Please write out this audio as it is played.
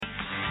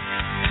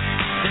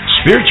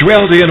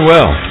Spirituality and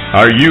wealth,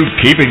 are you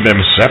keeping them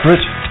separate?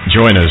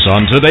 Join us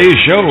on today's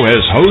show as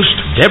host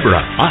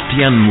Deborah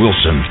Atian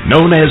Wilson,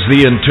 known as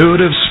the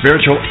intuitive,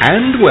 spiritual,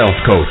 and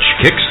wealth coach,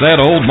 kicks that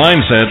old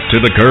mindset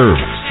to the curb.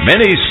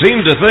 Many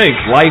seem to think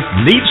life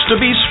needs to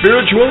be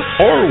spiritual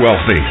or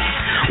wealthy,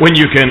 when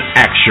you can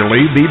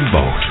actually be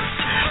both.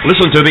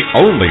 Listen to the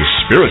only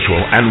spiritual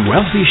and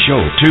wealthy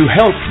show to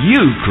help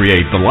you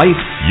create the life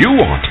you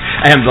want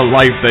and the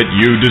life that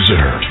you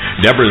deserve.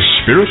 Deborah's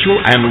Spiritual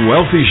and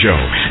Wealthy Show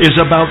is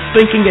about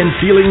thinking and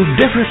feeling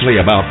differently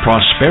about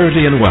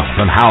prosperity and wealth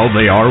and how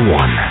they are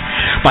one.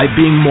 By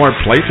being more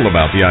playful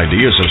about the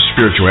ideas of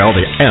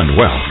spirituality and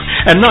wealth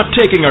and not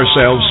taking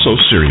ourselves so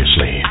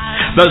seriously.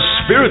 The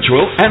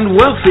Spiritual and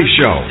Wealthy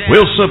Show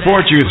will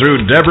support you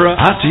through Deborah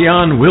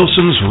Atian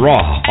Wilson's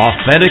raw,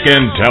 authentic,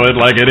 and tell it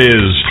like it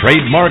is,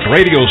 trademark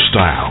radio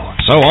style.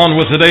 So on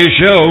with today's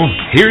show,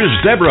 here's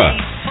Deborah.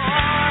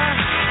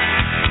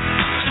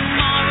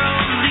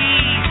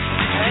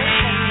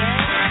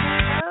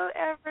 Hello,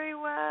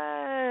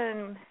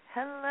 everyone.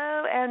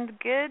 Hello, and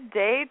good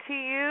day to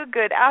you.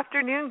 Good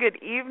afternoon,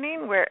 good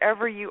evening,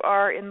 wherever you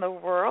are in the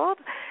world.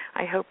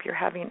 I hope you're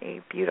having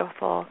a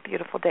beautiful,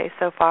 beautiful day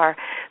so far.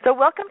 So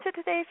welcome to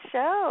today's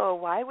show.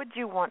 Why would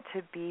you want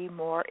to be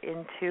more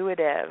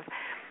intuitive?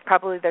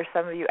 Probably there's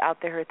some of you out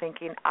there who are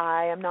thinking,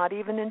 I am not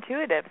even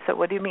intuitive. So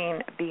what do you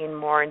mean being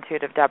more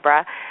intuitive,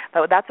 Deborah?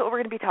 But that's what we're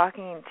going to be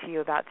talking to you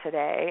about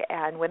today.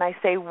 And when I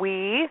say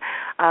we,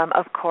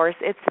 of course,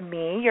 it's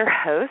me, your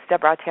host,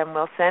 Deborah Atian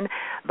Wilson.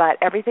 But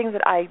everything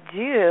that I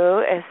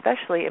do,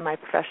 especially in my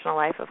professional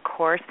life, of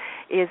course,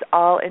 is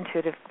all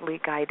intuitively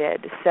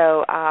guided.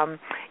 So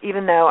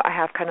even though I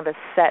have kind of a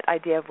set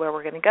idea of where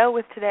we're going to go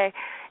with today,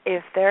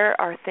 if there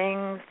are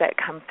things that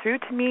come through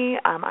to me,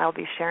 I'll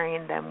be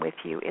sharing them with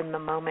you in the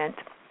moment.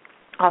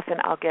 Often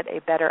I'll get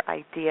a better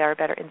idea or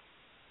better insight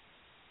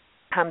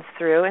comes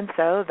through, and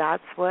so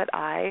that's what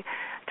I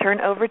turn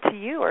over to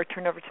you or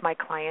turn over to my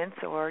clients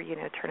or,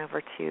 turn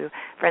over to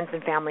friends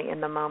and family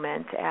in the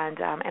moment. And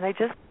I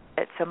just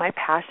so my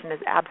passion is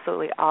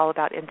absolutely all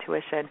about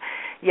intuition.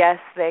 Yes,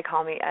 they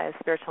call me a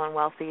spiritual and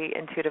wealthy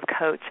intuitive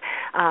coach.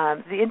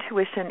 The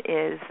intuition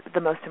is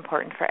the most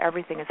important for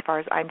everything as far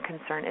as I'm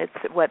concerned.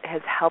 It's what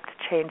has helped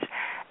change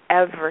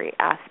every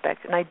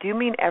aspect, and I do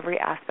mean every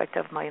aspect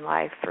of my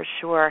life for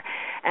sure.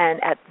 And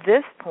at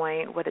this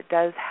point, what it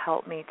does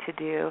help me to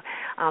do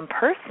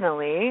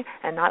personally,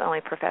 and not only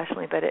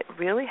professionally, but it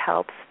really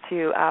helps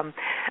to,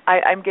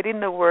 I'm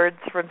getting the words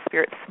from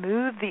Spirit,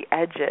 smooth the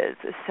edges.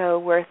 So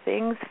where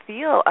things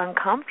feel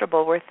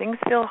uncomfortable, where things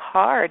feel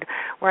hard,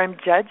 where I'm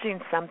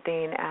judging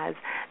something as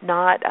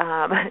not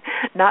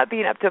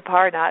being up to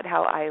par, not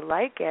how I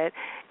like it,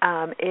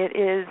 it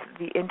is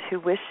the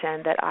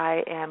intuition that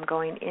I am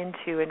going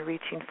into and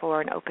reaching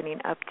for and opening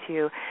up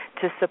to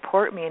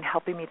support me and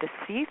helping me to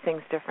see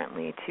things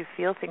differently, to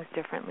feel things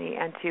differently,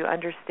 and to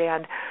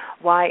understand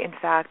why, in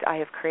fact, I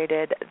have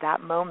created that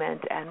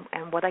moment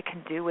and what I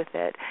can do with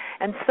it,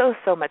 and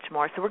so much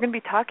more. So we're going to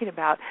be talking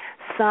about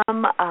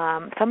some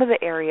of the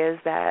areas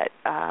that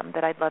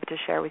I'd love to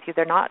share with you.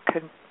 They're not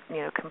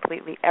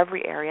completely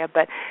every area,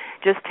 but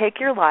just take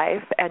your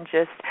life and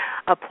just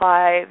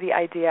apply the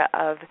idea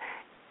of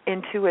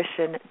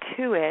intuition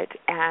to it,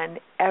 and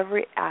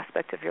every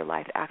aspect of your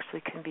life actually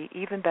can be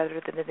even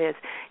better than it is.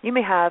 You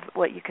may have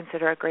what you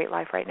consider a great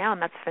life right now, and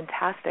that's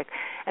fantastic,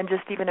 and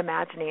just even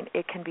imagining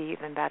it can be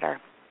even better.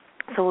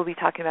 So we'll be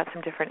talking about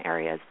some different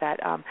areas that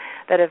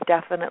have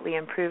definitely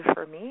improved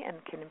for me and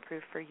can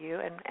improve for you,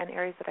 and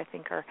areas that I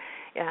think are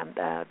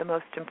the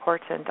most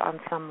important on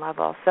some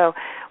level. So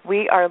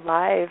we are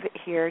live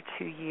here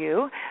to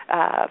you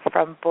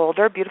from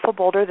Boulder, beautiful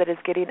Boulder that is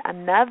getting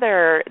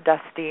another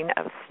dusting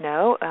of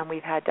snow.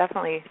 We've had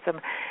definitely some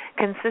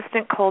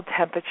consistent cold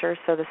temperatures,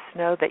 so the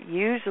snow that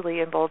usually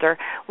in Boulder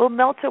will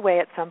melt away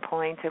at some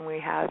point, and we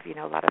have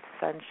a lot of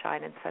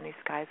sunshine and sunny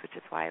skies, which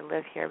is why I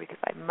live here, because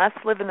I must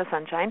live in the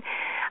sunshine,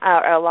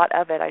 or a lot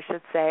of it, I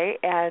should say.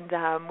 And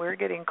we're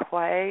getting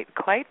quite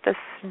the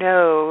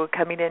snow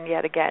coming in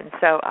yet again.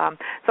 So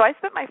I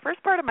spent my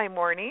first part of my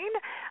morning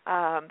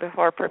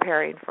before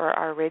preparing for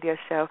our radio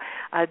show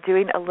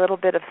doing a little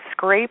bit of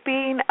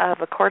scraping of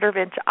a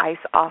quarter-inch ice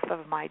off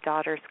of my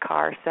daughter's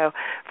car. So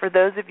for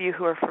those of you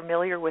who are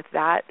familiar with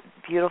that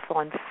beautiful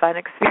and fun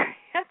experience,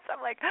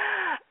 I'm like,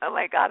 oh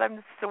my God,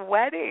 I'm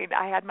sweating.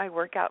 I had my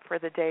workout for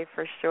the day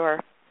for sure.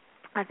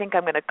 I think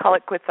I'm going to call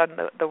it quits on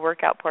the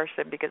workout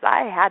portion because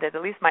I had it,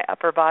 at least my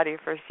upper body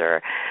for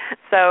sure.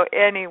 So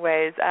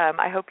anyways,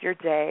 I hope your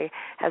day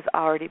has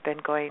already been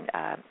going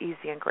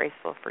easy and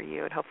graceful for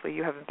you, and hopefully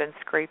you haven't been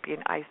scraping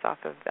ice off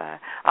of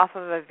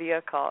a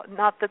vehicle.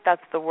 Not that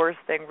that's the worst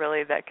thing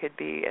really that could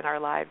be in our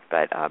lives,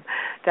 but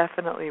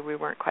definitely we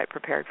weren't quite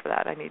prepared for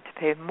that. I need to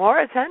pay more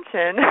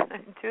attention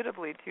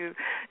intuitively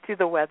to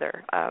the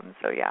weather.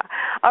 So yeah.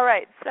 All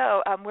right,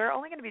 so we're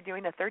only going to be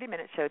doing a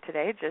 30-minute show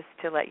today, just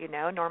to let you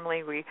know. Normally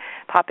normally we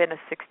pop in a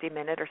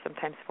 60-minute or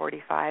sometimes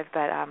 45,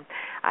 but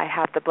I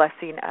have the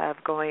blessing of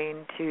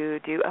going to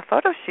do a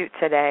photo shoot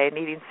today,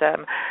 needing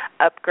some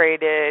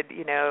upgraded,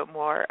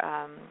 more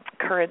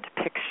current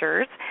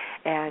pictures.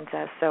 And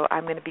so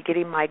I'm going to be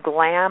getting my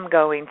glam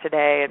going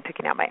today and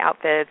picking out my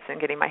outfits and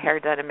getting my hair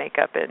done and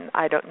makeup. And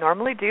I don't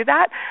normally do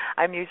that.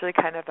 I'm usually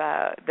kind of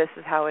this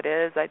is how it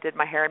is. I did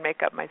my hair and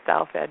makeup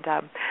myself, and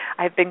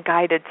I've been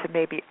guided to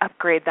maybe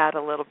upgrade that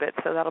a little bit.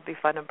 So that'll be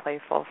fun and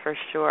playful for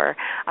sure.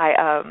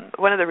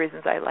 One of the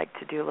reasons I like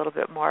to do a little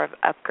bit more of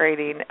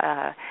upgrading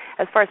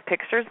as far as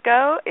pictures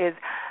go is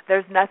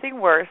there's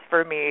nothing worse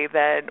for me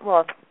than,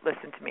 well,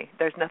 listen to me,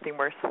 there's nothing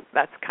worse.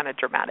 That's kind of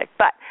dramatic.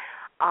 But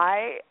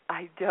I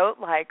don't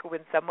like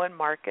when someone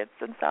markets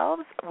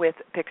themselves with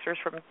pictures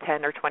from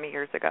 10 or 20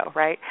 years ago,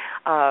 right?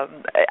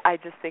 I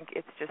just think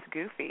it's just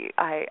goofy.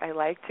 I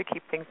like to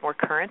keep things more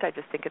current. I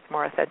just think it's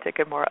more authentic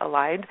and more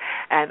aligned.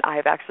 And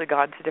I've actually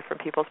gone to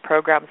different people's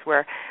programs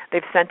where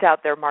they've sent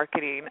out their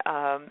marketing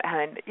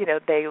and,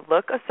 they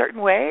look a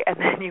certain way, and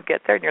then you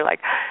get there and you're like,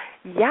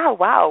 yeah,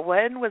 wow,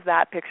 when was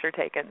that picture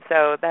taken?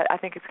 So that I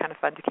think it's kind of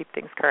fun to keep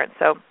things current.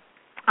 So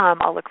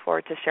I'll look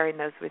forward to sharing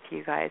those with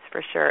you guys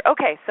for sure.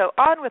 Okay, so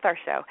on with our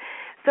show.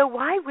 So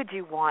why would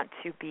you want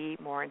to be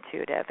more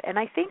intuitive? And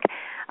I think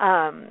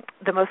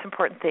the most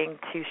important thing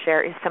to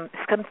share is some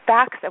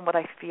facts and what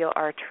I feel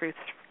are truths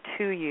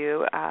to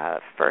you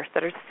first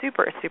that are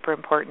super, super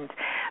important,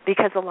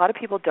 because a lot of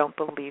people don't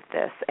believe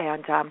this,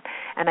 and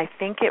I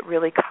think it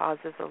really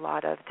causes a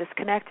lot of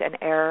disconnect and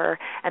error,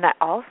 and I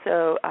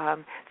also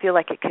feel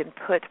like it can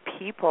put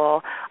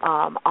people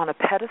on a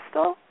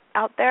pedestal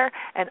out there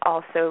and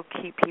also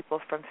keep people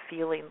from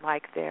feeling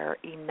like they're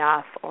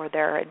enough or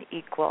they're an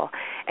equal.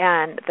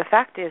 And the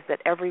fact is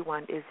that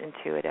everyone is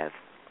intuitive.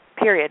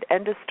 Period.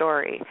 End of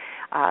story.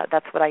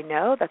 That's what I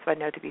know. That's what I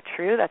know to be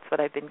true. That's what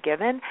I've been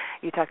given.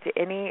 You talk to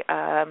any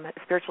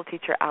spiritual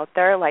teacher out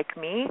there like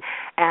me,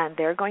 and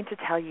they're going to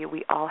tell you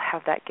we all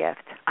have that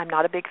gift. I'm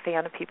not a big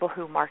fan of people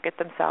who market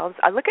themselves.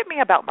 Look at me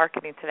about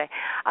marketing today.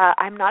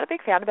 I'm not a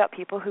big fan about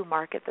people who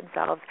market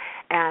themselves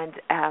and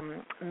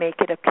make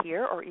it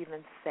appear or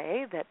even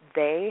say that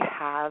they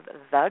have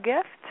the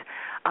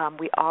gift.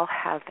 We all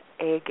have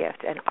a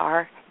gift, and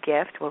our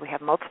gift, well, we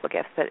have multiple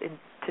gifts, but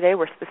today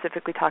we're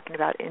specifically talking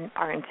about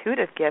our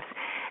intuitive gifts,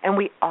 and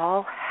we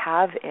all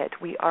have it.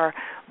 We are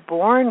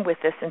born with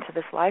this into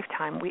this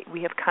lifetime.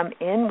 We have come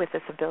in with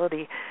this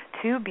ability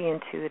to be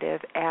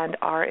intuitive and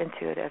are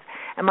intuitive.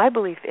 And my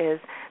belief is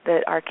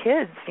that our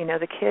kids,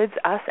 the kids,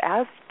 us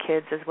as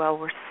kids as well,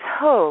 we're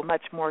so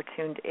much more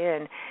tuned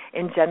in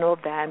general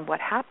than what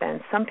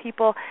happens. Some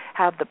people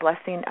have the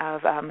blessing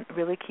of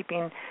really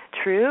keeping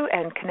true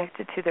and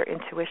connected to their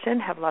intuition,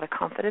 have a lot of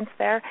confidence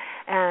there.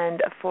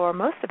 And for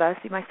most of us,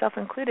 myself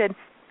included,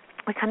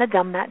 we kind of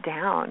dumb that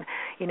down.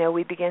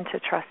 We begin to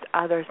trust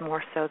others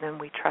more so than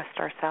we trust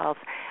ourselves,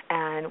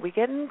 and we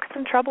get in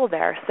some trouble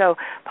there. So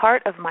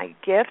part of my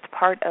gift,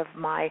 part of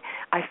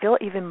I feel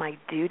even my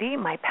duty,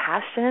 my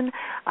passion,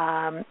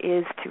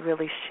 is to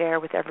really share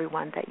with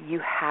everyone that you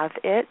have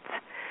it.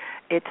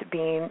 It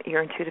being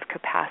your intuitive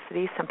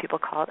capacity. Some people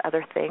call it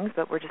other things,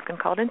 but we're just going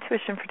to call it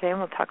intuition for today, and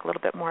we'll talk a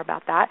little bit more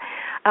about that.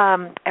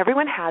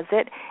 Everyone has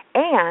it,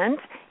 and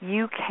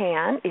you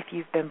can, if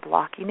you've been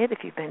blocking it,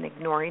 if you've been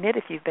ignoring it,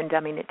 if you've been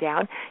dumbing it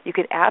down, you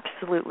can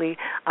absolutely,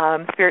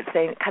 Spirit's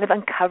saying, kind of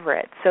uncover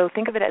it. So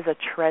think of it as a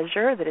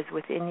treasure that is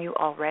within you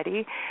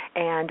already,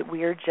 and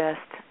we're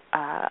just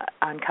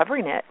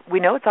uncovering it. We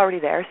know it's already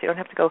there, so you don't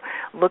have to go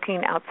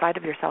looking outside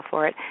of yourself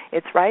for it.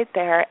 It's right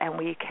there, and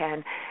we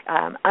can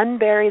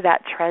unbury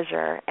that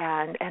treasure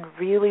and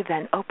really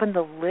then open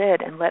the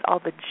lid and let all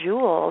the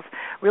jewels,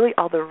 really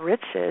all the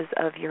riches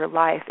of your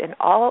life in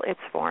all its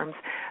forms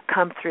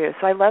come through.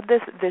 So I love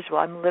this visual.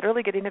 I'm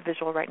literally getting a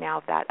visual right now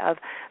of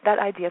that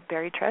idea of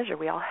buried treasure.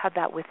 We all have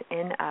that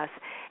within us.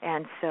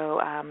 And so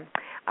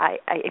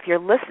if you're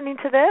listening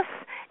to this,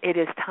 it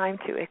is time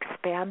to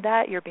expand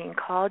that. You're being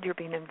called, you're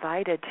being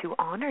invited to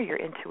honor your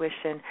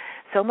intuition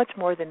so much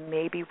more than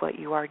maybe what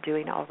you are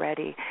doing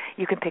already.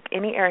 You can pick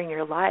any area in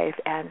your life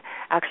and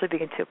actually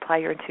begin to apply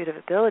your intuitive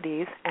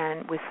abilities,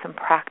 and with some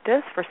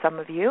practice for some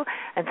of you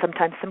and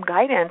sometimes some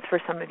guidance for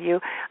some of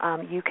you,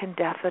 you can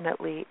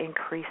definitely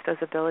increase those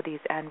abilities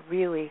and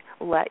really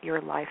let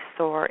your life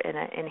soar in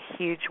a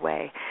huge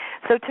way.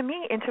 So to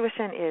me,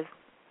 intuition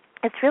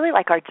it's really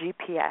like our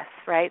GPS,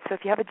 right? So if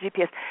you have a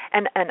GPS,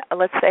 and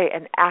let's say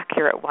an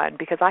accurate one,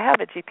 because I have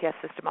a GPS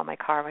system on my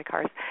car. My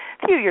car is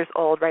a few years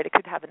old, right? It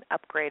could have an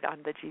upgrade on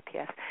the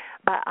GPS.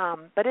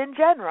 But in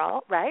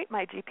general, right,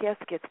 my GPS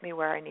gets me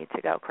where I need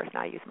to go. Of course,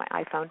 now I use my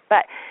iPhone.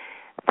 But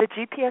the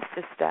GPS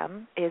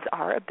system is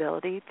our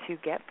ability to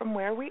get from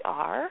where we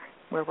are,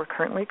 where we're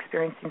currently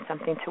experiencing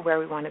something, to where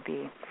we want to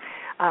be.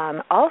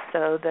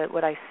 Also,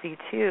 what I see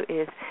too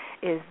is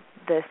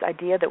this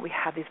idea that we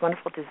have these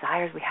wonderful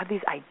desires, we have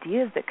these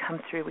ideas that come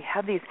through, we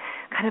have these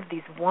kind of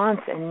these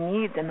wants and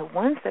needs, and the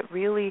ones that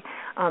really,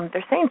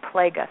 they're saying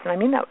plague us, and I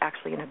mean that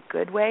actually in a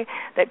good way,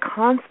 that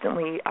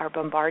constantly are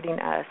bombarding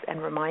us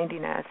and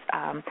reminding us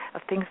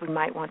of things we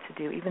might want to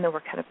do, even though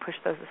we're kind of pushed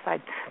those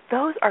aside.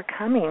 Those are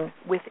coming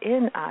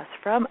within us,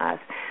 from us,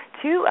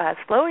 to us,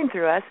 flowing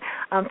through us,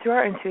 through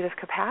our intuitive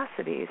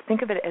capacities.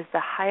 Think of it as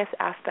the highest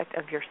aspect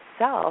of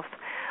yourself,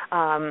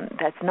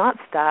 that's not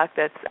stuck,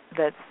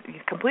 that's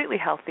completely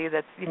healthy,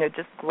 that's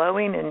just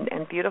glowing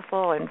and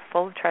beautiful and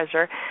full of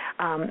treasure,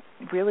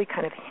 really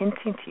kind of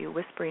hinting to you,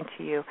 whispering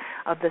to you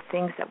of the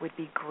things that would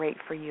be great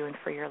for you and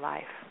for your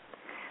life,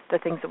 the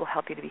things that will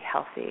help you to be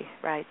healthy,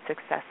 right,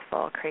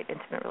 successful, create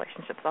intimate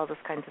relationships, all those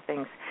kinds of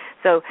things.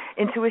 So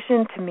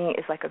intuition to me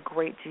is like a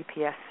great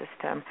GPS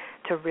system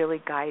to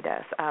really guide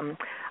us.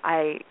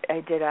 I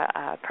did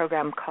a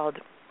program called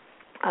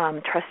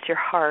Trust Your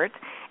Heart,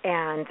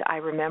 and I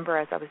remember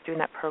as I was doing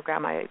that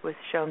program, I was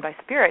shown by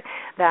Spirit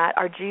that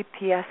our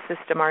GPS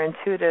system, our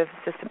intuitive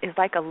system, is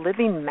like a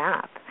living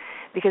map,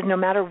 because no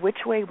matter which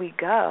way we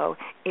go,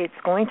 it's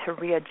going to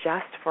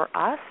readjust for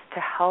us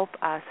to help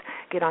us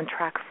get on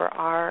track for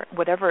our,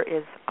 whatever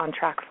is on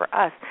track for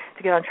us,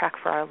 to get on track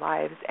for our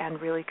lives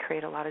and really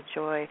create a lot of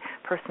joy,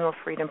 personal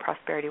freedom,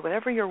 prosperity,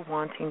 whatever you're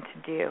wanting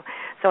to do.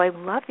 So I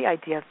love the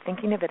idea of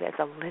thinking of it as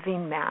a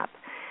living map.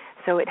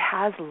 So it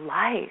has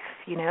life,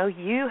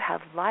 you have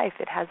life.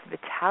 It has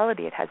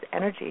vitality. It has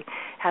energy. It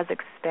has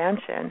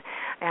expansion.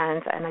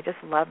 And I just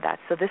love that.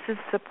 So this is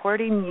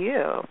supporting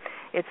you.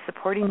 It's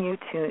supporting you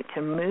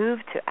to move,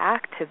 to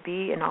act, to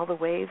be in all the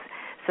ways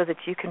so that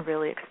you can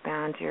really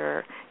expand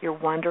your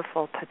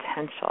wonderful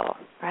potential,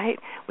 right?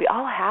 We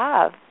all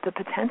have the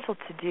potential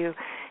to do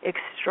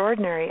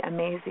extraordinary,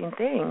 amazing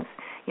things.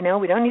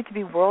 We don't need to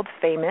be world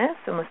famous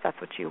unless that's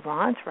what you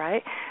want,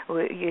 right?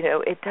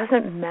 It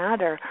doesn't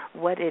matter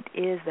what it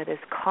is that is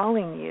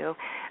calling you.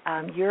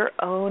 Your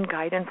own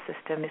guidance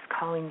system is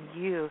calling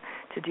you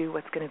to do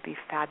what's going to be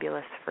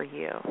fabulous for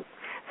you.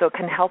 So it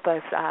can help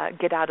us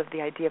get out of the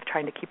idea of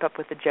trying to keep up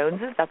with the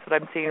Joneses. That's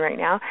what I'm seeing right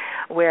now,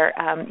 where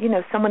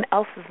someone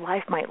else's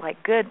life might look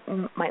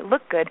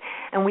good,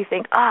 and we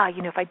think,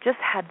 if I just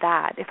had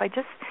that, if I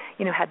just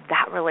had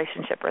that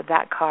relationship or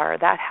that car or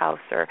that house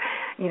or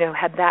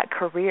had that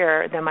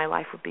career, then my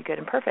life would be good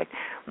and perfect.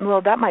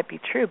 Well, that might be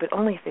true, but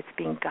only if it's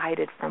being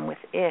guided from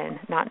within,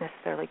 not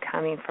necessarily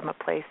coming from a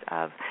place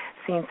of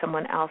seeing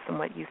someone else and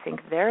what you think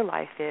their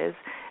life is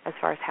as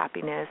far as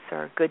happiness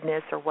or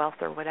goodness or wealth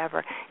or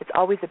whatever. It's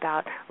always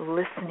about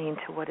listening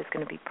to what is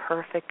going to be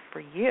perfect for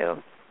you.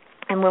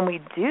 And when we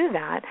do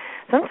that,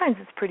 sometimes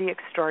it's pretty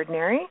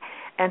extraordinary,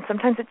 and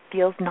sometimes it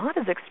feels not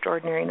as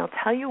extraordinary. And I'll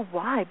tell you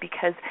why,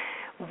 because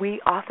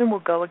we often will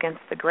go against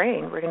the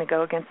grain. We're going to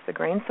go against the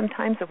grain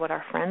sometimes of what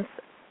our friends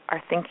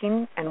are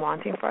thinking and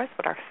wanting for us,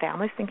 what our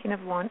family's thinking of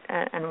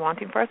and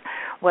wanting for us,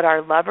 what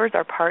our lovers,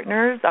 our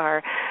partners,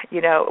 our,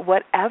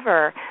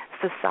 whatever.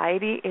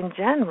 Society in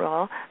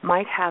general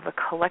might have a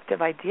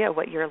collective idea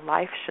what your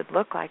life should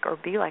look like or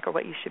be like or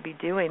what you should be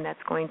doing that's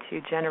going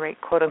to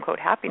generate quote-unquote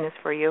happiness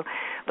for you.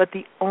 But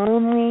the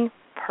only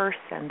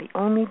person, the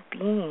only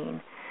being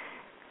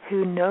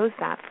who knows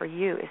that for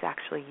you is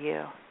actually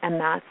you. And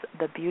that's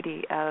the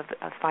beauty of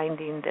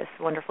finding this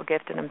wonderful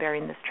gift and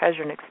unburying this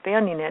treasure and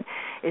expanding it,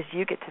 is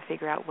you get to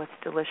figure out what's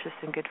delicious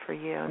and good for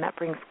you. And that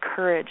brings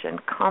courage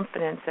and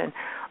confidence and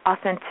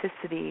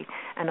authenticity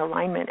and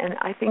alignment. And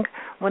I think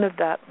one of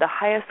the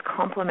highest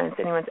compliments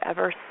anyone's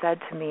ever said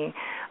to me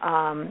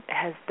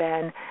has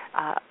been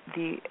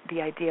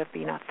the idea of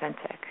being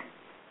authentic.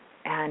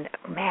 And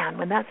man,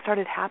 when that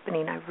started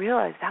happening, I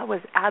realized that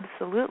was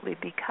absolutely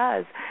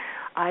because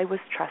I was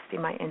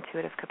trusting my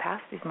intuitive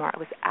capacities more. I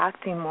was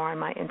acting more on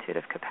my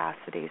intuitive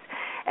capacities.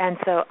 And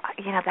so,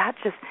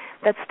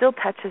 that still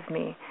touches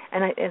me.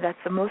 And that's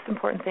the most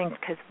important thing,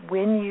 because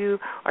when you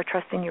are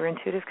trusting your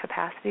intuitive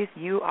capacities,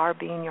 you are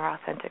being your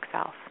authentic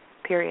self.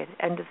 Period.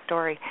 End of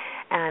story.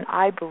 And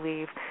I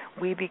believe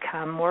we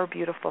become more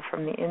beautiful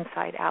from the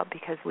inside out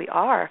because we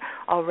are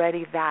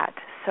already that,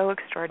 so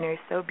extraordinary,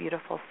 so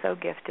beautiful, so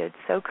gifted,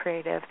 so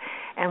creative,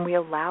 and we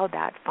allow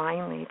that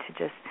finally to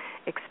just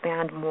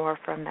expand more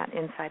from that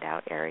inside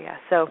out area.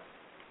 So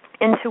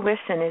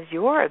intuition is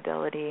your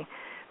ability,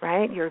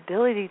 right? Your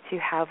ability to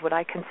have what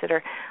I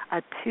consider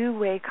a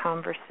two-way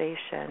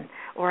conversation,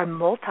 or a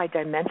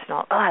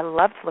multidimensional, I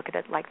love to look at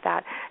it like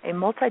that, a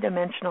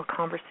multidimensional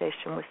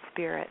conversation with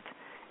spirit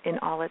in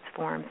all its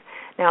forms.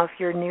 Now, if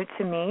you're new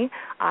to me,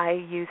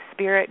 I use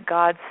spirit,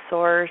 God,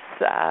 source,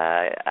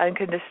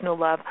 unconditional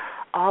love,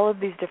 all of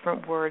these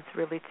different words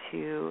really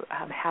to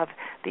have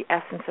the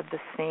essence of the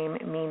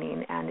same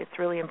meaning. And it's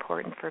really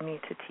important for me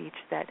to teach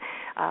that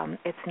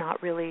it's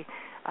not really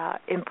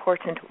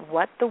important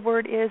what the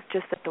word is,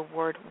 just that the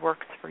word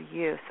works for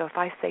you. So if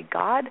I say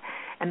God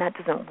and that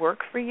doesn't work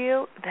for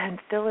you, then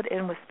fill it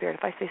in with spirit.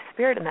 If I say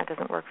spirit and that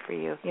doesn't work for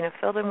you,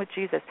 fill it in with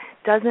Jesus.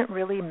 Doesn't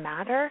really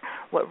matter.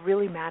 What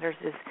really matters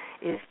is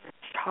the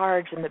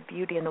charge and the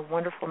beauty and the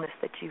wonderfulness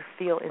that you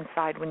feel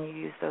inside when you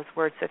use those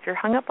words. So if you're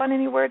hung up on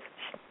any words,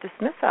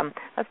 dismiss them.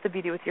 That's the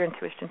beauty with your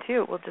intuition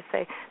too. It will just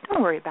say,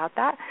 don't worry about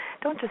that.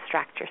 Don't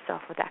distract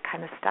yourself with that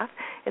kind of stuff.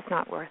 It's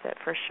not worth it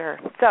for sure.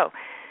 So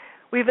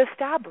we've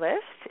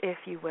established, if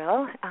you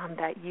will,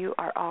 that you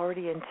are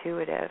already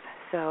intuitive.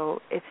 So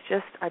it's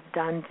just a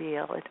done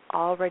deal. It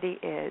already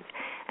is.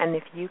 And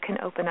if you can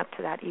open up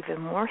to that even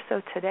more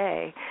so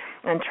today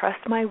and trust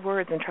my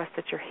words and trust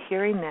that you're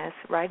hearing this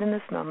right in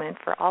this moment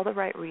for all the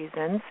right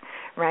reasons,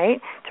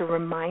 right, to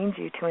remind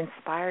you, to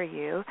inspire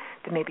you,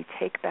 to maybe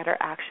take better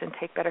action,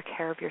 take better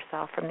care of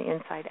yourself from the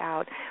inside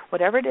out,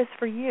 whatever it is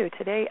for you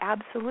today,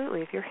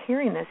 absolutely. If you're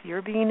hearing this,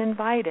 you're being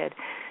invited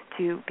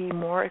to be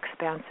more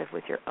expansive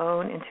with your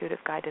own intuitive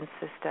guidance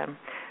system.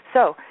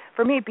 So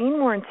for me, being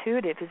more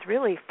intuitive is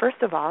really, first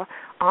of all,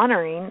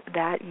 honoring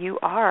that you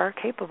are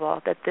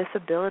capable, that this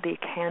ability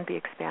can be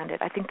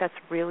expanded. I think that's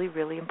really,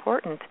 really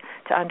important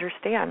to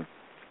understand.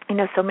 You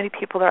know, so many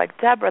people are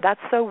like, Deborah, that's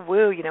so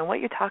woo, you know, what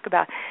you talk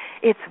about.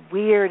 It's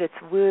weird, it's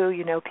woo,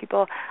 you know,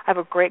 people, I have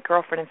a great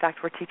girlfriend, in fact,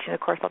 we're teaching a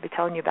course I'll be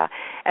telling you about,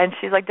 and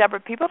she's like, Deborah,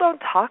 people don't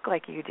talk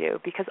like you do,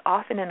 because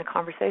often in a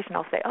conversation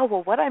I'll say, oh,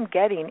 well, what I'm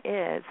getting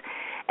is,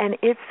 and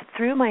it's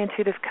through my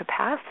intuitive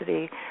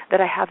capacity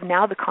that I have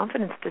now the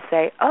confidence to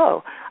say,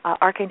 oh,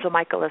 Archangel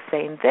Michael is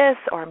saying this,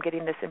 or I'm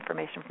getting this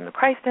information from the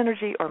Christ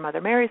energy, or Mother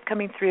Mary's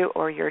coming through,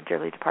 or your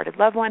dearly departed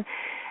loved one.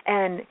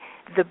 And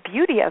the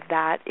beauty of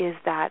that is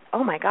that,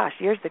 oh my gosh,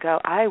 years ago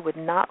I would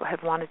not have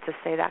wanted to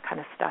say that kind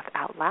of stuff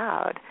out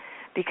loud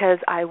because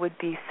I would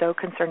be so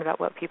concerned about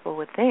what people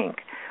would think.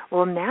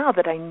 Well, now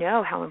that I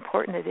know how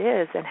important it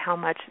is and how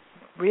much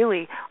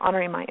really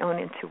honoring my own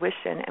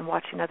intuition and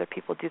watching other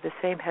people do the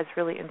same has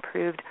really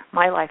improved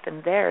my life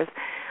and theirs,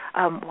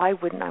 why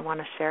wouldn't I want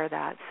to share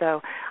that?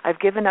 So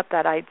I've given up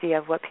that idea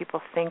of what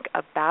people think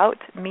about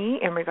me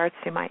in regards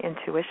to my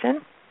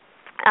intuition.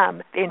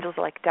 The angels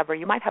are like, Deborah,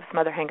 you might have some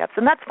other hang-ups,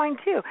 and that's fine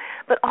too.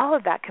 But all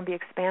of that can be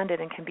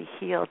expanded and can be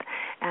healed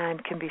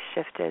and can be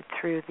shifted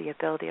through the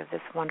ability of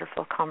this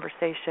wonderful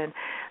conversation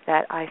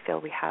that I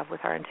feel we have with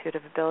our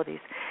intuitive abilities.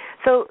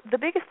 So the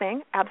biggest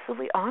thing,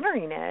 absolutely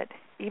honoring it,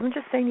 even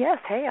just saying, yes,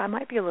 hey, I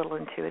might be a little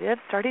intuitive,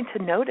 starting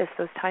to notice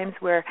those times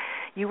where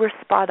you were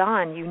spot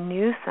on, you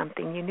knew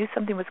something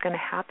was going to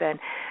happen,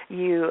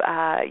 you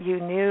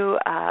knew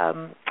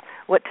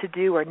what to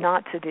do or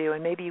not to do,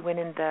 and maybe you went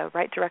in the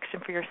right direction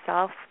for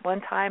yourself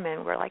one time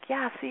and were like,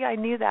 yeah, see, I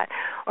knew that.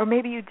 Or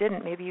maybe you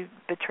didn't. Maybe you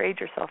betrayed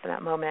yourself in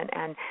that moment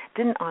and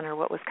didn't honor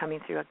what was coming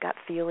through, a gut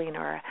feeling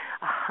or a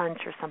hunch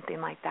or something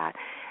like that.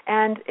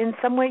 And in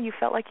some way you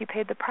felt like you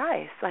paid the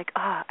price, like,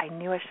 I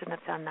knew I shouldn't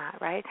have done that,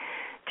 right?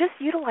 Just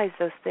utilize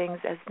those things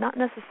as not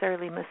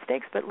necessarily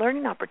mistakes, but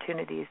learning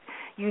opportunities.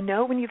 You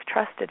know when you've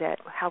trusted it,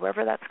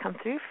 however that's come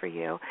through for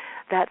you,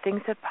 that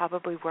things have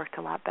probably worked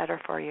a lot better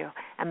for you.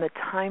 And the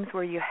times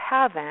where you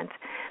haven't,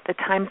 the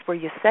times where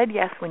you said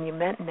yes when you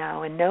meant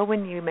no and no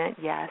when you meant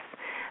yes,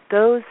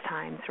 those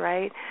times,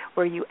 right,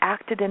 where you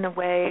acted in a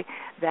way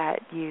that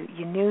you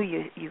knew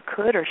you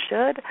could or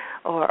should,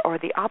 or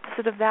the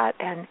opposite of that,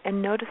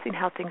 and noticing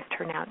how things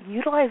turn out.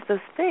 Utilize those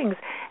things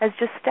as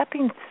just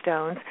stepping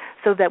stones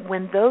so that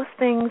when those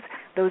things,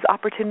 those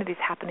opportunities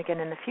happen again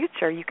in the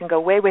future, you can go,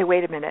 wait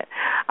a minute.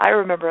 I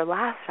remember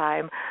last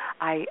time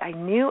I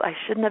knew I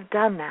shouldn't have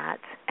done that,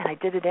 and I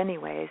did it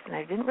anyways, and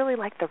I didn't really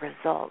like the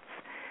results.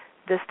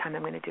 This time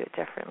I'm going to do it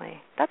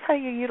differently. That's how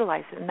you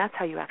utilize it, and that's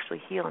how you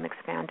actually heal and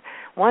expand.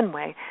 One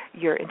way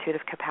your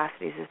intuitive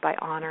capacities is by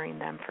honoring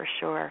them for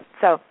sure.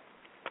 So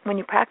when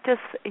you practice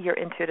your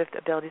intuitive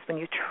abilities, when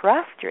you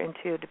trust your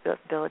intuitive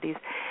abilities,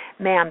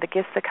 man, the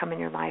gifts that come in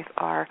your life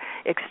are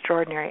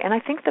extraordinary. And I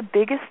think the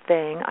biggest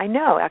thing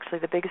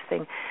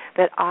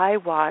that I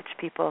watch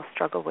people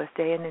struggle with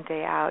day in and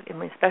day out,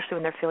 and especially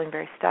when they're feeling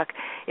very stuck,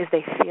 is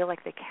they feel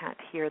like they can't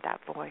hear that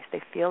voice.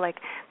 They feel like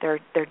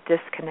they're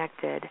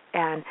disconnected.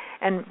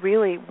 And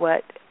really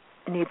what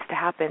needs to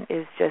happen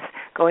is just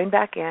going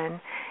back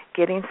in,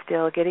 getting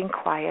still, getting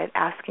quiet,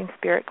 asking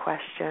spirit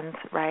questions,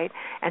 right,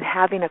 and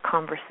having a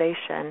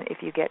conversation if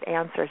you get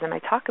answers. And I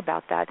talk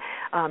about that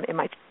in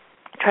my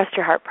Trust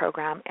Your Heart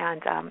program,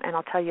 and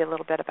I'll tell you a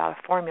little bit about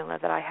a formula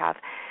that I have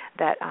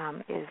that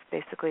is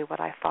basically what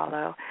I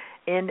follow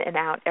in and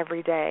out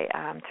every day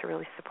to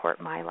really support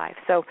my life.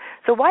 So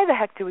why the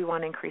heck do we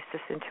want to increase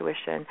this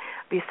intuition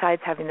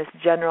besides having this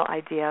general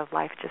idea of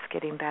life just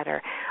getting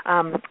better?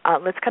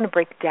 Let's kind of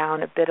break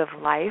down a bit of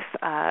life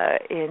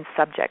in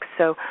subjects.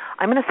 So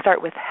I'm going to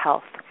start with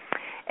health.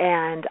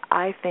 And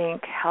I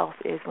think health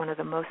is one of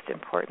the most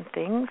important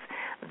things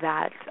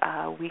that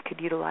we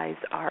could utilize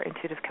our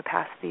intuitive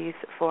capacities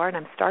for. And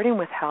I'm starting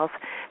with health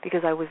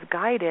because I was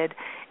guided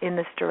in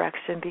this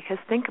direction, because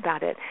think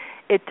about it.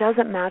 It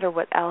doesn't matter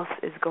what else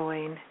is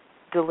going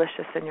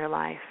delicious in your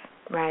life,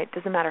 right? It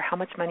doesn't matter how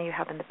much money you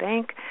have in the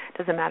bank. It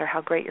doesn't matter how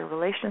great your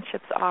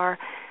relationships are.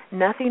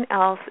 Nothing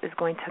else is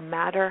going to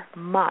matter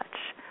much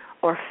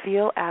or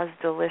feel as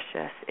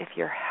delicious if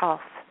your health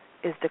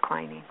is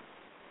declining.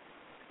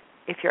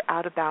 If you're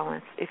out of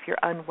balance, if you're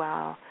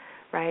unwell,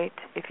 right?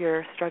 If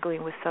you're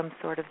struggling with some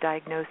sort of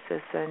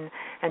diagnosis and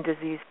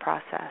disease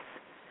process.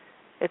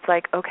 It's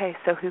like, okay,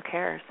 so who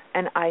cares?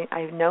 And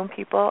I've known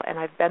people, and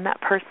I've been that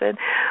person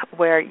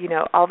where,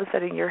 all of a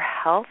sudden your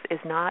health is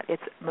not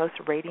its most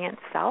radiant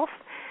self,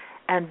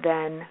 and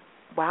then,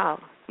 wow,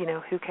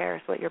 who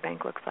cares what your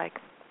bank looks like?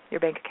 Your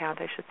bank account,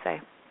 I should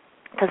say.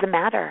 It doesn't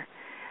matter.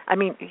 I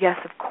mean, yes,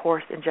 of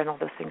course, in general,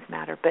 those things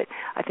matter, but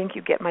I think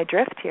you get my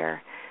drift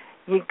here.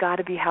 You've got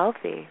to be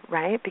healthy,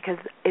 right? Because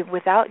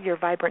without your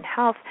vibrant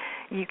health,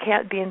 you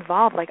can't be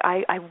involved. Like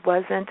I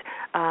wasn't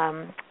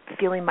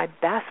feeling my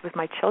best with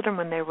my children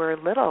when they were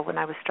little, when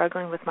I was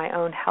struggling with my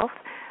own health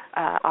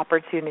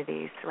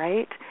opportunities,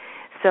 right?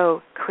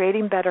 So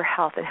creating better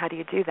health, and how do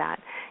you do that?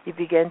 You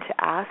begin to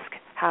ask,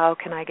 how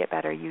can I get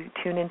better? You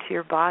tune into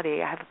your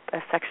body. I have a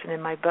section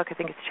in my book, I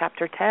think it's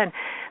chapter 10,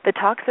 that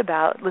talks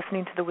about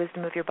listening to the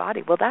wisdom of your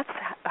body. Well, that's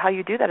how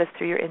you do that, is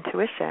through your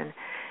intuition.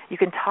 You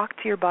can talk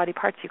to your body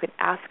parts. You can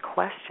ask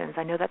questions.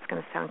 I know that's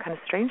going to sound kind of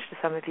strange to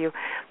some of you,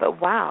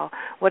 but wow,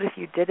 what if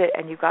you did it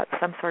and you got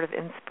some sort of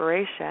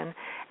inspiration,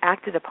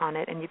 acted upon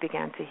it, and you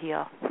began to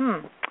heal?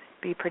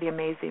 Be pretty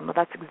amazing. Well,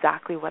 that's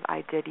exactly what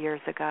I did years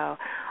ago.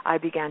 I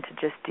began to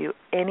just do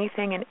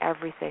anything and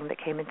everything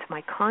that came into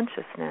my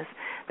consciousness,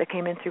 that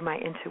came in through my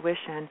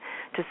intuition,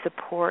 to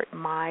support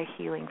my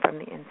healing from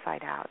the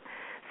inside out.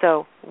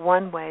 So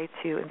one way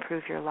to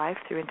improve your life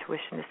through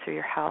intuition is through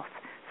your health.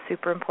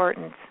 Super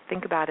important.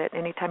 Think about it.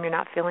 Anytime you're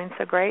not feeling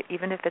so great,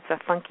 even if it's a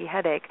funky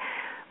headache,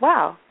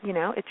 wow,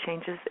 it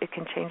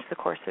can change the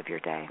course of your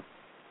day.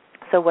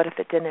 So what if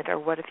it didn't, or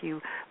what if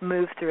you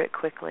move through it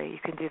quickly? You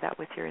can do that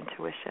with your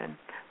intuition.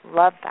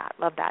 Love that,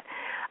 love that.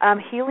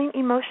 Healing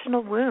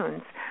emotional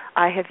wounds.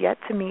 I have yet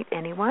to meet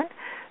anyone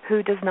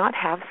who does not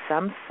have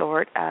some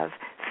sort of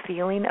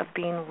feeling of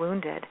being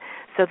wounded.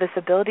 So this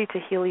ability to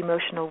heal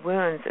emotional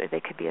wounds, they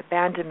could be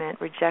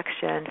abandonment,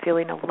 rejection,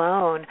 feeling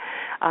alone,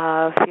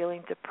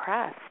 feeling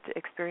depressed,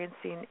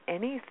 experiencing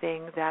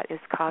anything that is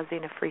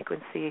causing a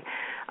frequency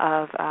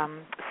of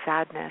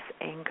sadness,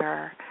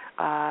 anger,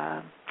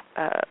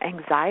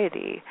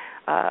 anxiety,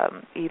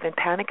 even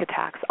panic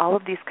attacks, all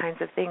of these kinds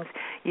of things,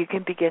 you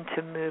can begin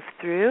to move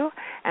through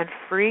and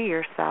free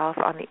yourself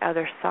on the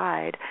other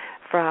side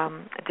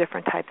from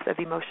different types of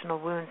emotional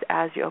wounds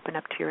as you open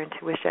up to your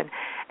intuition.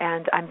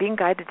 And I'm being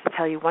guided to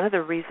tell you one of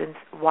the reasons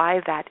why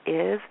that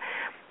is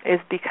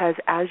because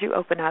as you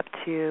open up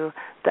to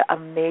the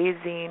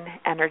amazing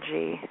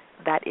energy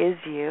that is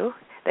you,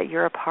 that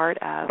you're a part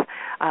of,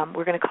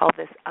 we're going to call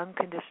this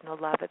unconditional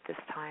love at this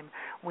time.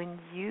 When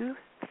you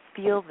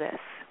feel this,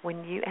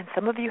 and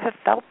some of you have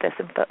felt this,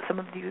 and some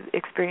of you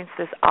experience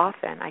this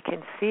often, I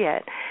can see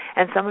it,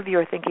 and some of you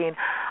are thinking,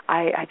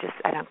 I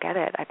don't get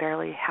it, I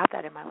barely have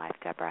that in my life,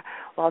 Deborah.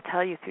 Well, I'll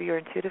tell you, through your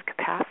intuitive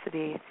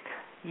capacity,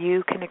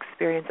 you can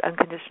experience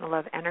unconditional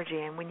love energy,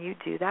 and when you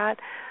do that,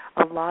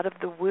 a lot of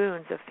the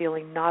wounds of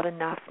feeling not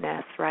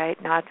enoughness,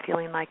 right, not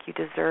feeling like you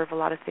deserve a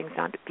lot of things,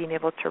 not being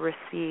able to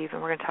receive,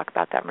 and we're going to talk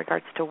about that in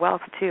regards to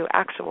wealth too,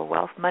 actual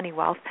wealth, money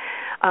wealth,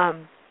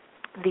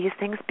 these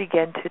things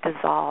begin to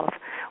dissolve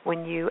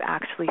when you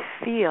actually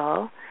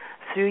feel,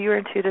 through your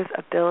intuitive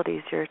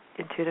abilities, your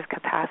intuitive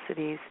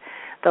capacities,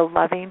 the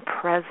loving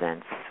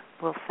presence,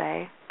 we'll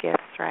say, gifts,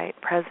 right,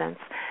 presence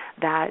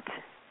that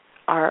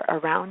are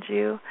around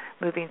you,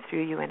 moving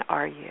through you, and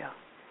are you.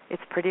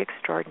 It's pretty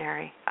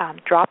extraordinary.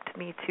 Dropped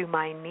me to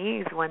my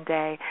knees one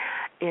day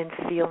in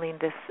feeling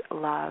this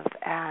love,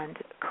 and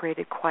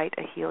created quite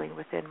a healing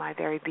within my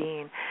very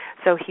being.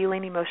 So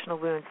healing emotional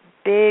wounds,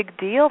 big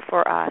deal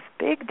for us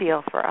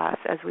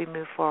as we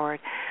move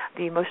forward.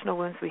 The emotional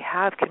wounds we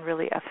have can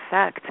really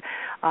affect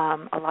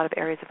a lot of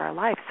areas of our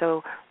life.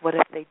 So what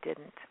if they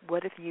didn't?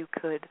 What if you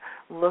could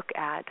move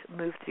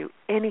through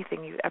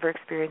anything you've ever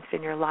experienced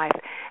in your life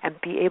and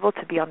be able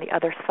to be on the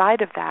other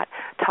side of that,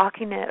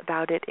 talking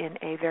about it in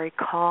a very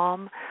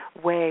calm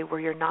way where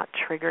you're not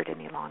triggered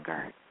any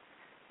longer.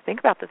 Think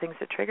about the things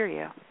that trigger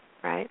you,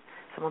 right?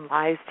 Someone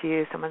lies to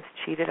you, someone's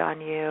cheated on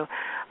you,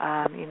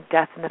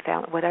 death in the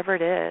family, whatever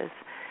it is.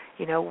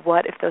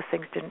 What if those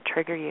things didn't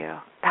trigger you?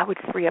 That would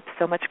free up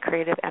so much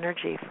creative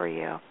energy for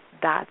you.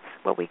 That's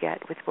what we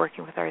get with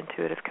working with our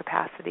intuitive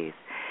capacities.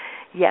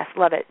 Yes,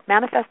 love it.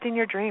 Manifesting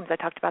your dreams. I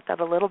talked about that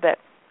a little bit.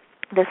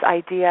 This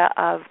idea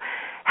of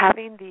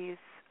having these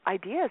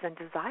ideas and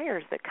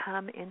desires that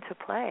come into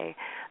play.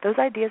 Those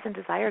ideas and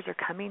desires are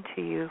coming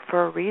to you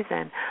for a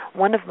reason.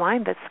 One of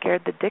mine that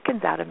scared the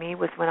dickens out of me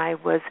was when I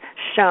was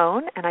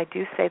shown, and I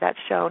do say that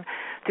shown,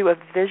 through a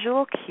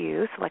visual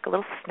cue, so like a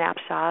little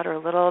snapshot or a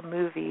little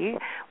movie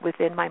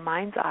within my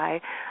mind's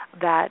eye,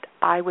 that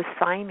I was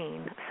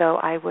signing. So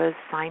I was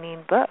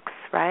signing books,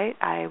 right?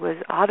 I was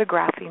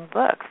autographing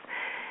books.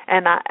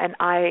 And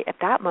I at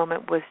that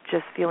moment was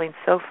just feeling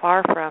so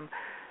far from,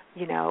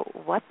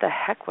 what the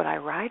heck would I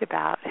write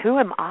about? Who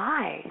am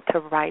I to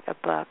write a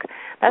book?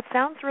 That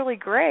sounds really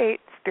great,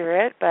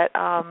 Spirit, but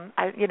I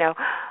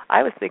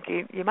was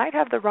thinking you might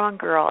have the wrong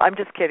girl. I'm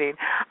just kidding.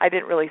 I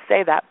didn't really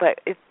say that, but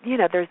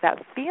there's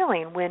that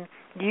feeling when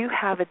You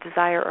have a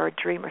desire or a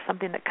dream or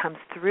something that comes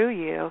through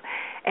you,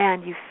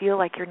 and you feel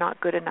like you're not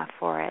good enough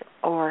for it,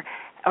 or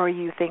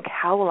you think,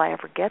 how will I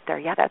ever get there?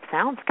 Yeah, that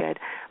sounds good,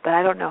 but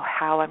I don't know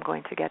how I'm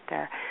going to get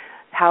there.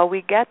 How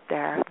we get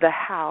there, the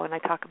how, and I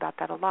talk about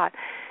that a lot,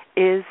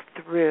 is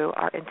through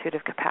our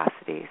intuitive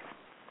capacities.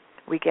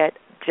 We get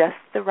just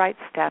the right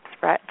steps,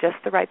 right, just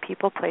the right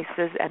people,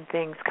 places, and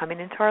things coming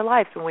into our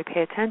lives when we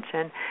pay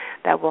attention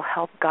that will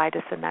help guide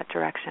us in that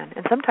direction.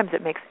 And sometimes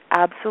it makes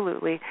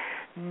absolutely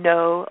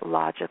no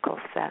logical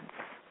sense.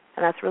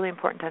 And that's really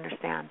important to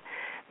understand,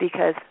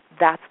 because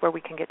that's where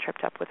we can get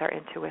tripped up with our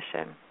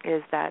intuition,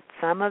 is that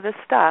some of the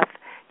stuff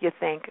you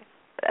think,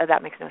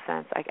 that makes no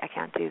sense, I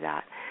can't do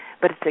that.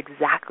 But it's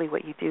exactly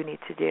what you do need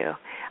to do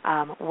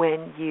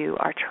when you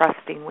are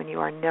trusting, when you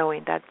are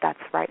knowing that that's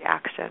right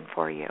action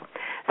for you.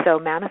 So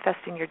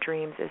manifesting your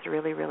dreams is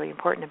really, really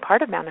important. And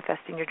part of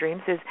manifesting your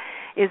dreams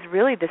is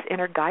really this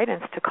inner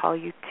guidance to call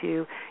you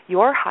to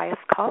your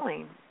highest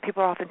calling.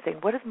 People are often saying,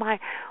 what's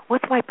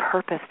my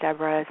purpose,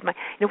 Deborah?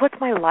 What's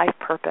my life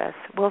purpose?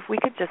 Well, if we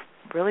could just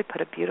really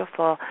put a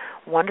beautiful,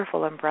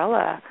 wonderful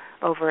umbrella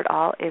over it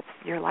all, it's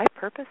your life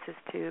purpose is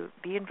to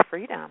be in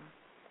freedom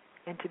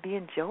and to be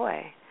in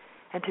joy,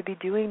 and to be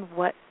doing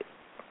what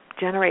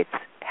generates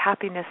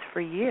happiness for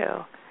you,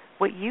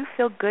 what you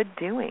feel good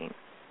doing,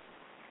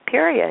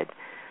 period.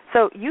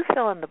 So you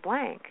fill in the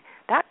blank.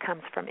 That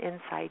comes from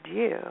inside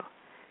you.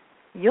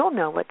 You'll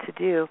know what to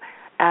do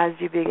as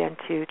you begin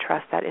to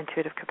trust that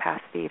intuitive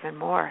capacity even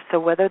more. So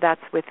whether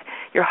that's with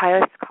your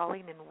highest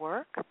calling in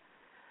work,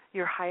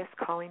 your highest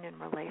calling in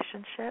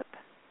relationship,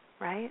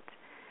 right?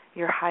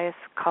 Your highest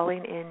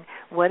calling in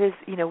what is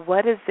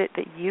it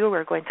that you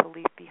are going to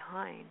leave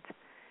behind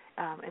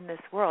in this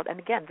world. And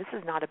again, this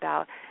is not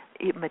about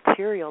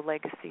material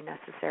legacy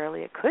necessarily.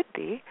 It could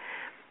be,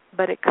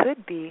 but it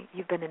could be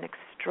you've been an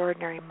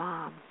extraordinary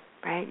mom,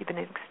 right? You've been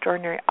an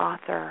extraordinary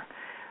author.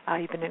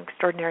 You've been an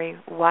extraordinary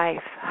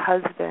wife,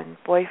 husband,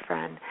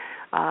 boyfriend,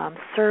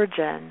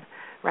 surgeon,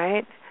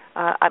 right?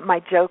 My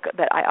joke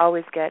that I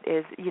always get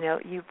is,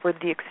 you were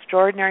the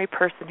extraordinary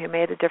person who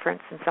made a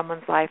difference in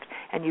someone's life,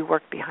 and you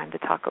worked behind the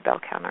Taco Bell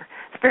counter.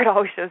 Spirit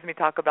always shows me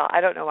Taco Bell.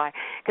 I don't know why,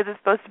 because it's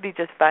supposed to be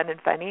just fun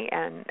and funny,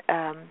 and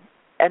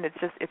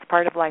it's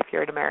part of life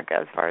here in America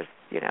as far as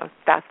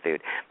fast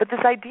food. But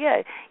this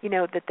idea,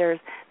 that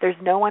there's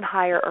no one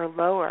higher or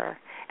lower.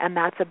 And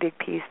that's a big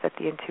piece that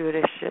the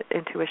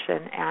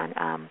intuition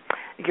and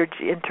your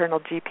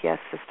internal GPS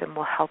system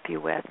will help you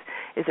with,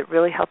 is it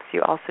really helps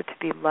you also to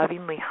be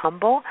lovingly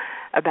humble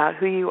about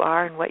who you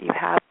are and what you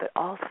have, but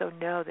also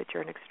know that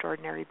you're an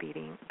extraordinary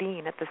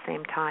being at the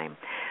same time.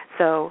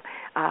 So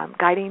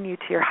guiding you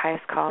to your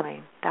highest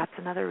calling, that's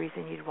another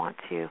reason you'd want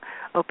to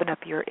open up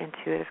your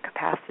intuitive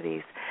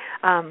capacities.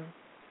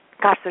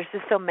 Gosh, there's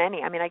just so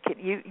many. I mean,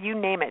 you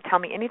name it. Tell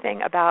me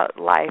anything about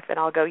life, and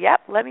I'll go, yep,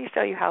 let me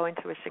show you how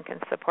intuition can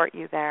support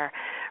you there,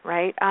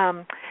 right?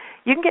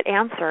 You can get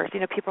answers.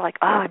 People are like,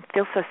 oh, I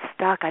feel so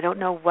stuck. I don't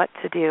know what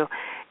to do.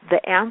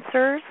 The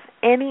answers,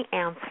 any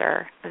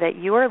answer that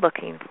you are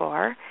looking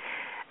for,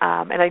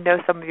 and I know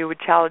some of you would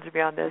challenge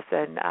me on this,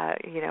 and,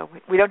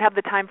 we don't have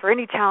the time for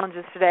any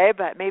challenges today,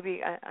 but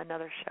maybe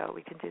another show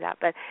we can do that.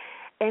 But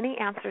any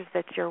answers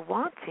that you're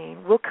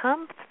wanting will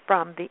come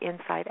from the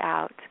inside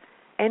out.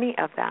 Any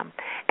of them,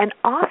 and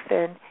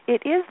often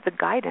it is the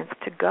guidance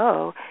to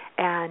go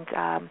and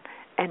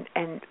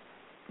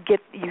get.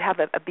 You have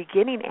a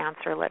beginning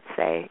answer. Let's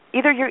say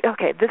either you're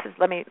okay. This is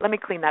let me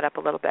clean that up a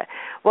little bit.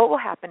 What will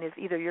happen is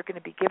either you're going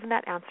to be given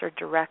that answer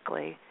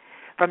directly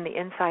from the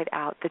inside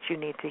out that you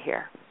need to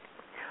hear,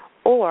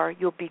 or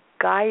you'll be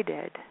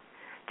guided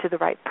to the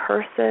right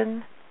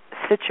person,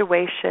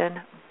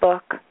 situation,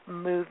 book,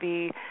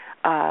 movie,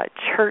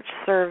 church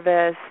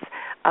service,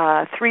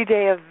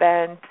 3-day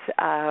event,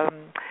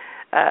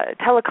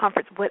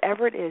 teleconference,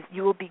 whatever it is.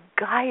 You will be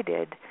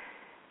guided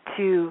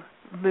to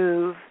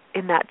move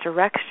in that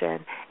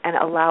direction and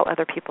allow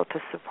other people to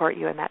support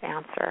you in that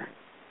answer,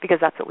 because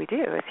that's what we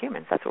do as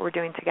humans. That's what we're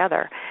doing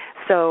together.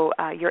 So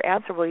your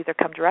answer will either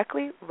come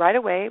directly right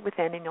away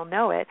within and you'll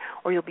know it,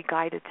 or you'll be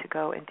guided to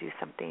go and do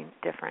something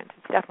different.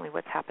 It's definitely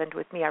what's happened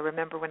with me. I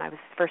remember when I was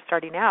first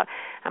starting out,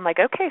 I'm like,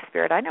 okay,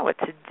 Spirit, I know what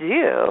to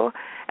do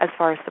as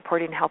far as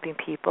supporting and helping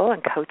people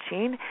and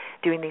coaching,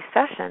 doing these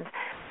sessions,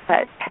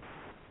 but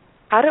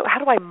how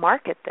do I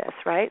market this,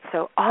 right?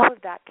 So all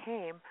of that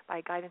came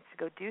by guidance to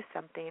go do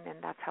something, and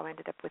that's how I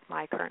ended up with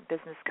my current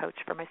business coach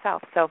for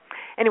myself. So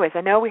anyways,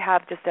 I know we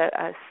have just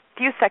a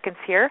few seconds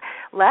here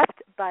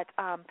left, but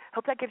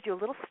hope that gives you a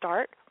little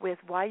start with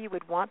why you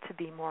would want to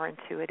be more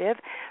intuitive.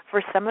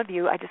 For some of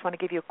you, I just want to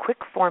give you a quick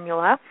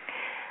formula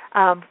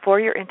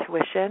for your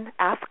intuition.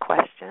 Ask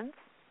questions.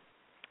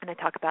 And I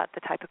talk about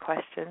the type of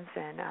questions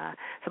in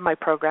some of my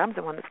programs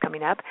and one that's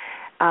coming up.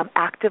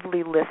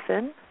 Actively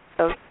listen.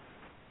 So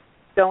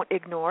don't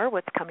ignore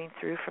what's coming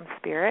through from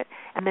Spirit,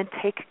 and then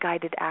take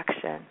guided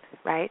action,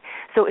 right?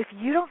 So if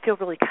you don't feel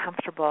really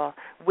comfortable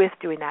with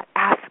doing that,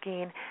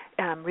 asking,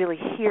 really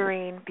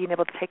hearing, being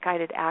able to take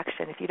guided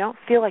action. If you don't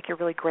feel like you're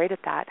really great at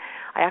that,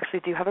 I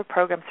actually do have a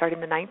program starting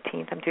the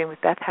 19th I'm doing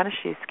with Beth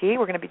Hanaszewski.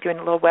 We're going to be doing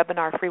a little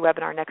webinar, free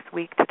webinar next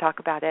week to talk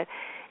about it.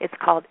 It's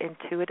called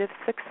Intuitive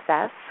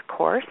Success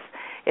Course.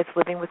 It's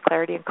Living with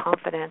Clarity and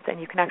Confidence, and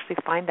you can actually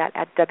find that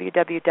at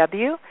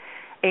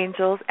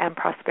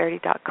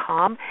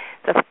www.angelsandprosperity.com.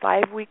 It's a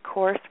 5-week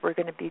course we're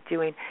going to be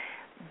doing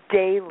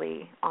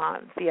daily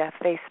via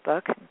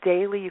Facebook.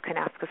 Daily you can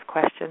ask us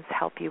questions,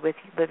 help you with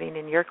living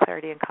in your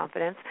clarity and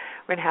confidence.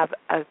 We're going to have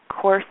a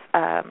course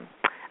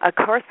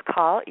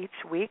call each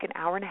week, an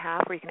hour and a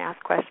half, where you can ask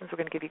questions. We're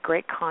going to give you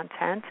great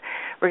content.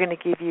 We're going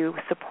to give you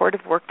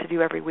supportive work to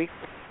do every week.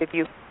 We'll give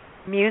you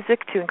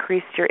music to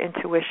increase your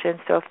intuition.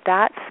 So if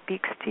that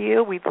speaks to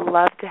you, we'd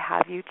love to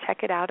have you.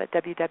 Check it out at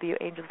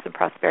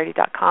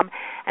www.angelsandprosperity.com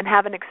and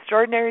have an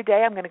extraordinary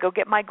day. I'm going to go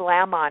get my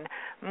glam on.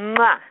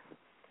 Mwah!